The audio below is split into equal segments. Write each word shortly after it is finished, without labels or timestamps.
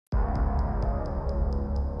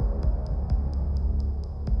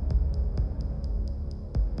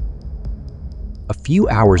A few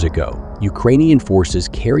hours ago, Ukrainian forces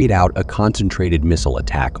carried out a concentrated missile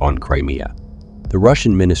attack on Crimea. The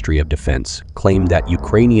Russian Ministry of Defense claimed that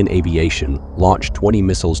Ukrainian aviation launched 20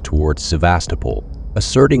 missiles towards Sevastopol,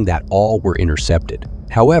 asserting that all were intercepted.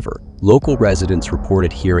 However, local residents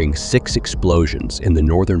reported hearing 6 explosions in the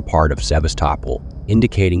northern part of Sevastopol,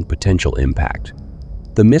 indicating potential impact.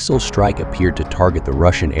 The missile strike appeared to target the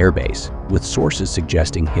Russian airbase, with sources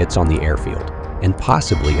suggesting hits on the airfield and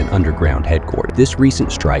possibly an underground headquarters. This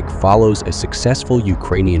recent strike follows a successful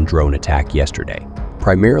Ukrainian drone attack yesterday,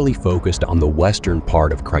 primarily focused on the western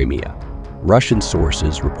part of Crimea. Russian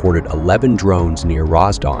sources reported 11 drones near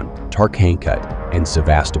Rozdon, Tarkhankut, and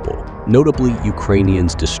Sevastopol. Notably,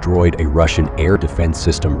 Ukrainians destroyed a Russian air defense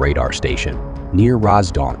system radar station near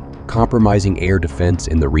Rozdon, compromising air defense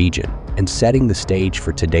in the region and setting the stage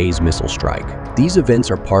for today's missile strike. These events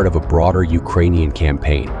are part of a broader Ukrainian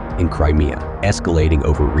campaign in Crimea, escalating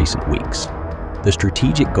over recent weeks. The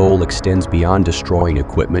strategic goal extends beyond destroying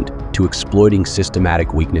equipment to exploiting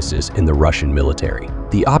systematic weaknesses in the Russian military.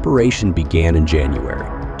 The operation began in January,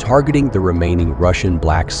 targeting the remaining Russian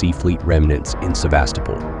Black Sea Fleet remnants in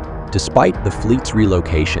Sevastopol. Despite the fleet's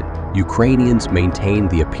relocation, Ukrainians maintained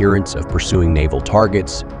the appearance of pursuing naval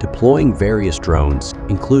targets, deploying various drones,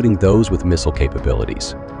 including those with missile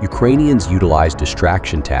capabilities. Ukrainians utilized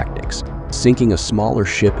distraction tactics, sinking a smaller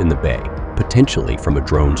ship in the bay, potentially from a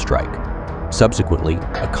drone strike. Subsequently,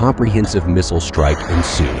 a comprehensive missile strike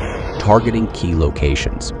ensued, targeting key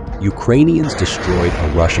locations. Ukrainians destroyed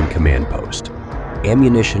a Russian command post,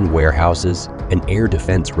 ammunition warehouses, an air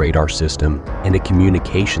defense radar system, and a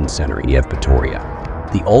communications center in Yevpatoria.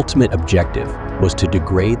 The ultimate objective was to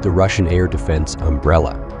degrade the Russian air defense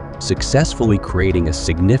umbrella, successfully creating a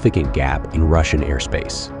significant gap in Russian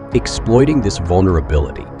airspace. Exploiting this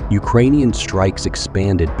vulnerability, Ukrainian strikes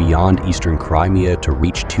expanded beyond eastern Crimea to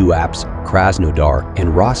reach Tuapse, Krasnodar,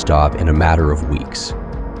 and Rostov in a matter of weeks.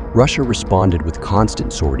 Russia responded with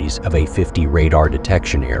constant sorties of A-50 radar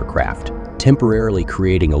detection aircraft, temporarily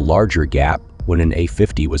creating a larger gap when an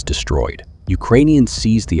A-50 was destroyed. Ukrainians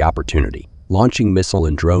seized the opportunity, launching missile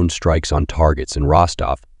and drone strikes on targets in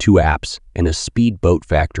Rostov, Tuapse, and a speedboat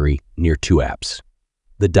factory near Tuapse.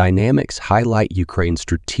 The dynamics highlight Ukraine's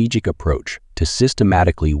strategic approach to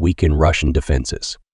systematically weaken Russian defenses.